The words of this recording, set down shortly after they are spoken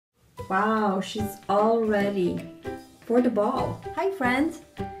Wow, she's all ready for the ball. Hi friends,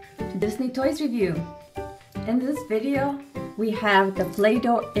 Disney Toys Review. In this video, we have the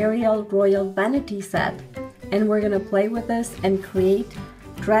PlayDoh Ariel Royal Vanity set, and we're gonna play with this and create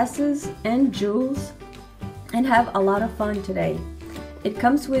dresses and jewels and have a lot of fun today. It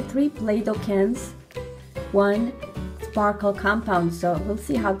comes with 3 PlayDoh cans, 1 sparkle compound, so we'll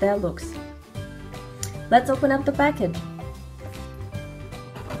see how that looks. Let's open up the package.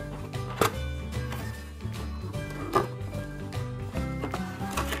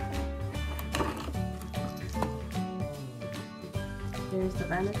 There's the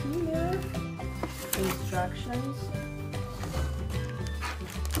vanity mirror, instructions,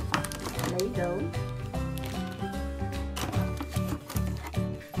 PlayDoh,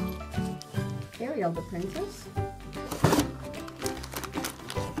 Ariel the princess,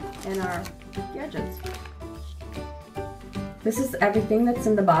 and our gadgets. This is everything that's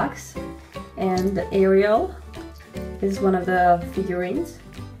in the box, and the Ariel is one of the figurines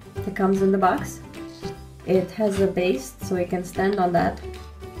that comes in the box. It has a base so you can stand on that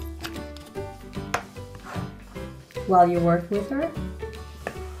while you work with her.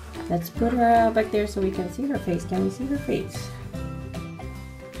 Let's put her back there so we can see her face. Can we see her face?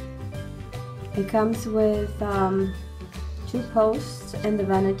 It comes with 2 posts in the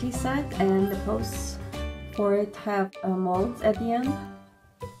vanity set, and the posts for it have molds at the end.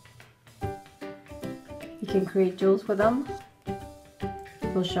 You can create jewels with them.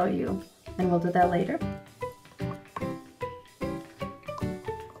 We'll show you, and we'll do that later.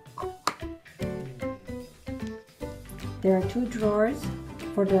 There are 2 drawers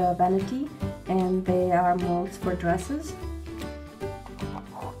for the vanity, and they are molds for dresses.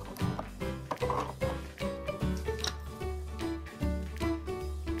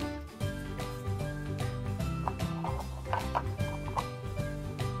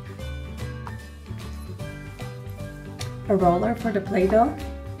 A roller for the PlayDoh,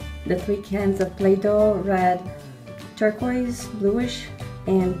 the 3 cans of PlayDoh, red, turquoise, bluish,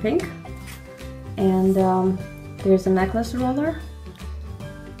 and pink. And there's a necklace roller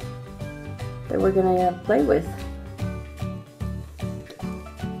that we're gonna play with.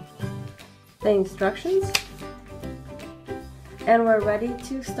 The instructions, and we're ready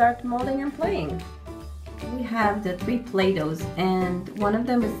to start molding and playing. We have the 3 PlayDohs, and one of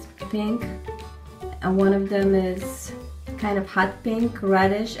them is pink, and one of them is kind of hot pink,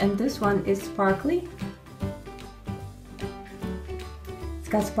 reddish, and this one is sparkly. It's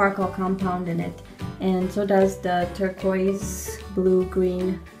got sparkle compound in it, and so does the turquoise, blue,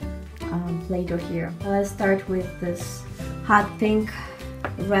 green PlayDoh here. Let's start with this hot pink,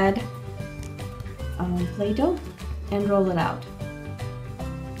 red PlayDoh and roll it out.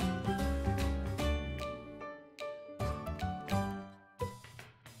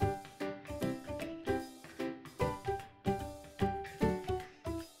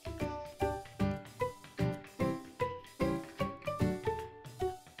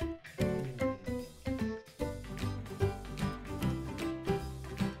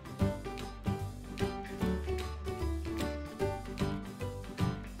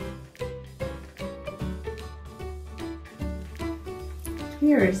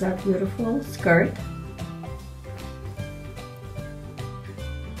 Here is our beautiful skirt.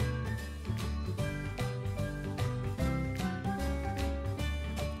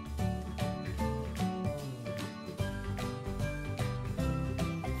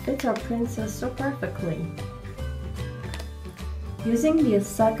 Fits our princess so perfectly. Using the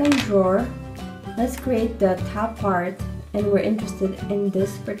second drawer, let's create the top part, and we're interested in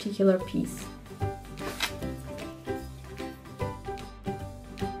this particular piece.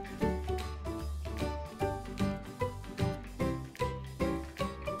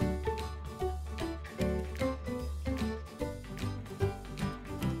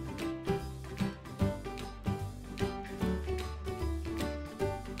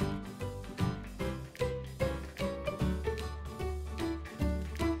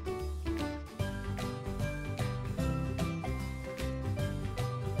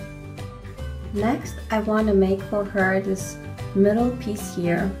 Next, I want to make for her this middle piece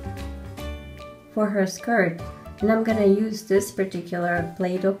here for her skirt, and I'm gonna use this particular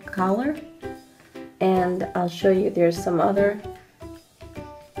PlayDoh color, and I'll show you there's some other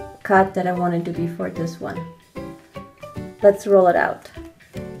cut that I want to do before this one. Let's roll it out.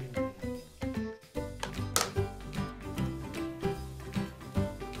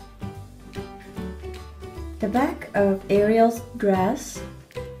 The back of Ariel's dress,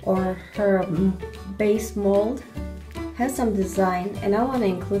 or her base mold, has some design, and I want to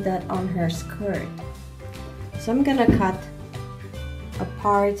include that on her skirt. So I'm gonna cut a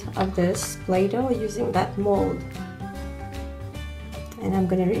part of this Play-Doh using that mold. And I'm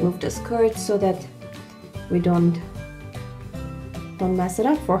gonna remove the skirt so that we don't mess it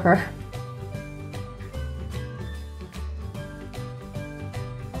up for her.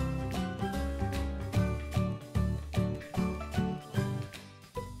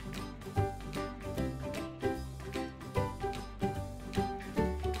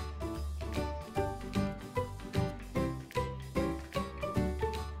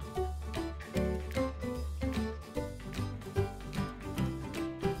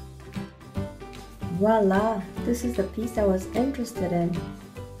 Voila! This is the piece I was interested in.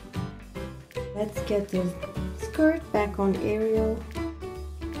 Let's get this skirt back on Ariel.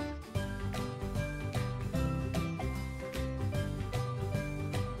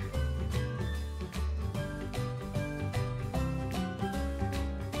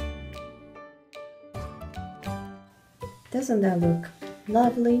 Doesn't that look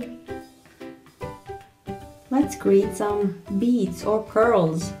lovely? Let's create some beads or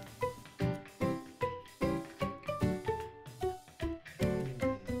pearls.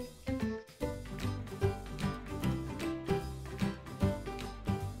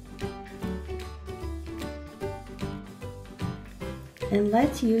 And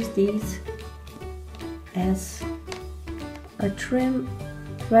let's use these as a trim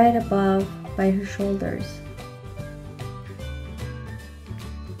right above by her shoulders.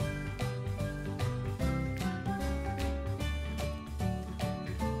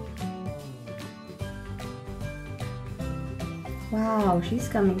 Wow, she's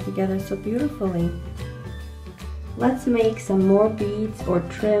coming together so beautifully. Let's make some more beads or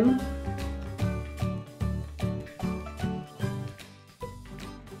trim.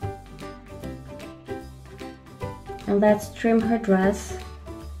 And let's trim her dress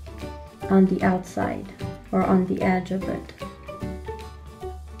on the outside or on the edge of it.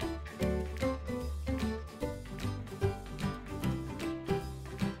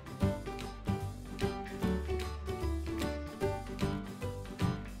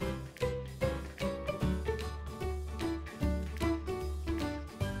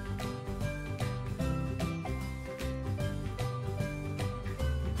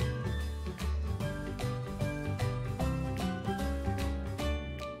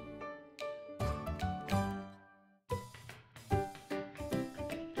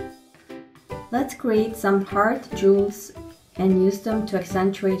 Let's create some heart jewels and use them to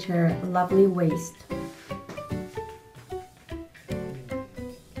accentuate her lovely waist.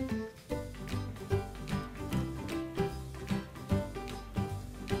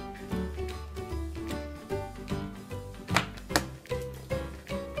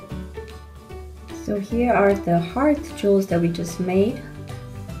 So here are the heart jewels that we just made.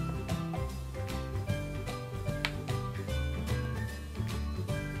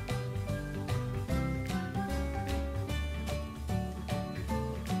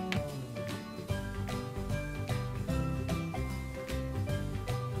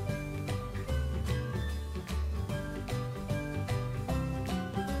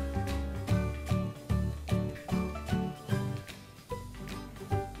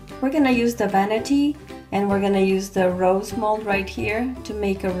 We're gonna use the Vanity and we're gonna use the rose mold right here to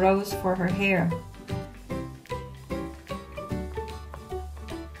make a rose for her hair.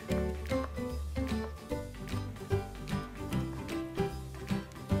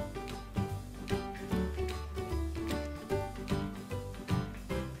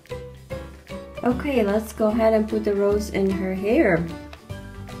 Okay, let's go ahead and put the rose in her hair.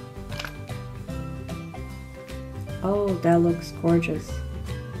 Oh, that looks gorgeous.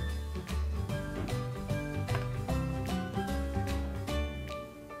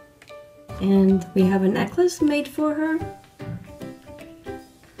 And we have a necklace made for her.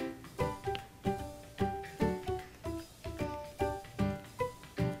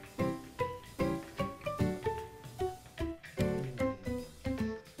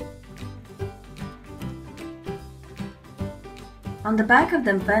 On the back of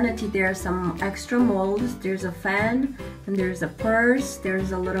the Vanity there are some extra molds. There's a fan, and there's a purse,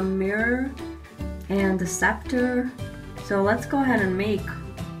 there's a little mirror, and the scepter. So let's go ahead and make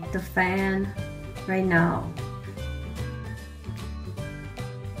the fan right now.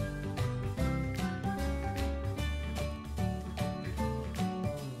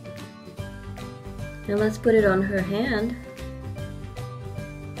 And let's put it on her hand.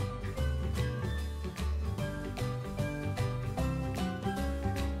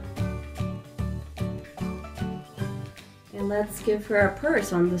 And let's give her a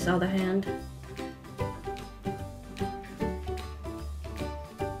purse on this other hand.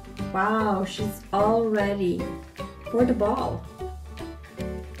 Wow, she's all ready for the ball.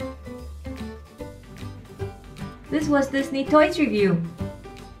 This was Disney Toys Review.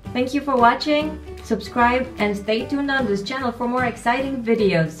 Thank you for watching. Subscribe and stay tuned on this channel for more exciting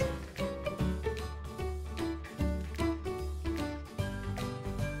videos.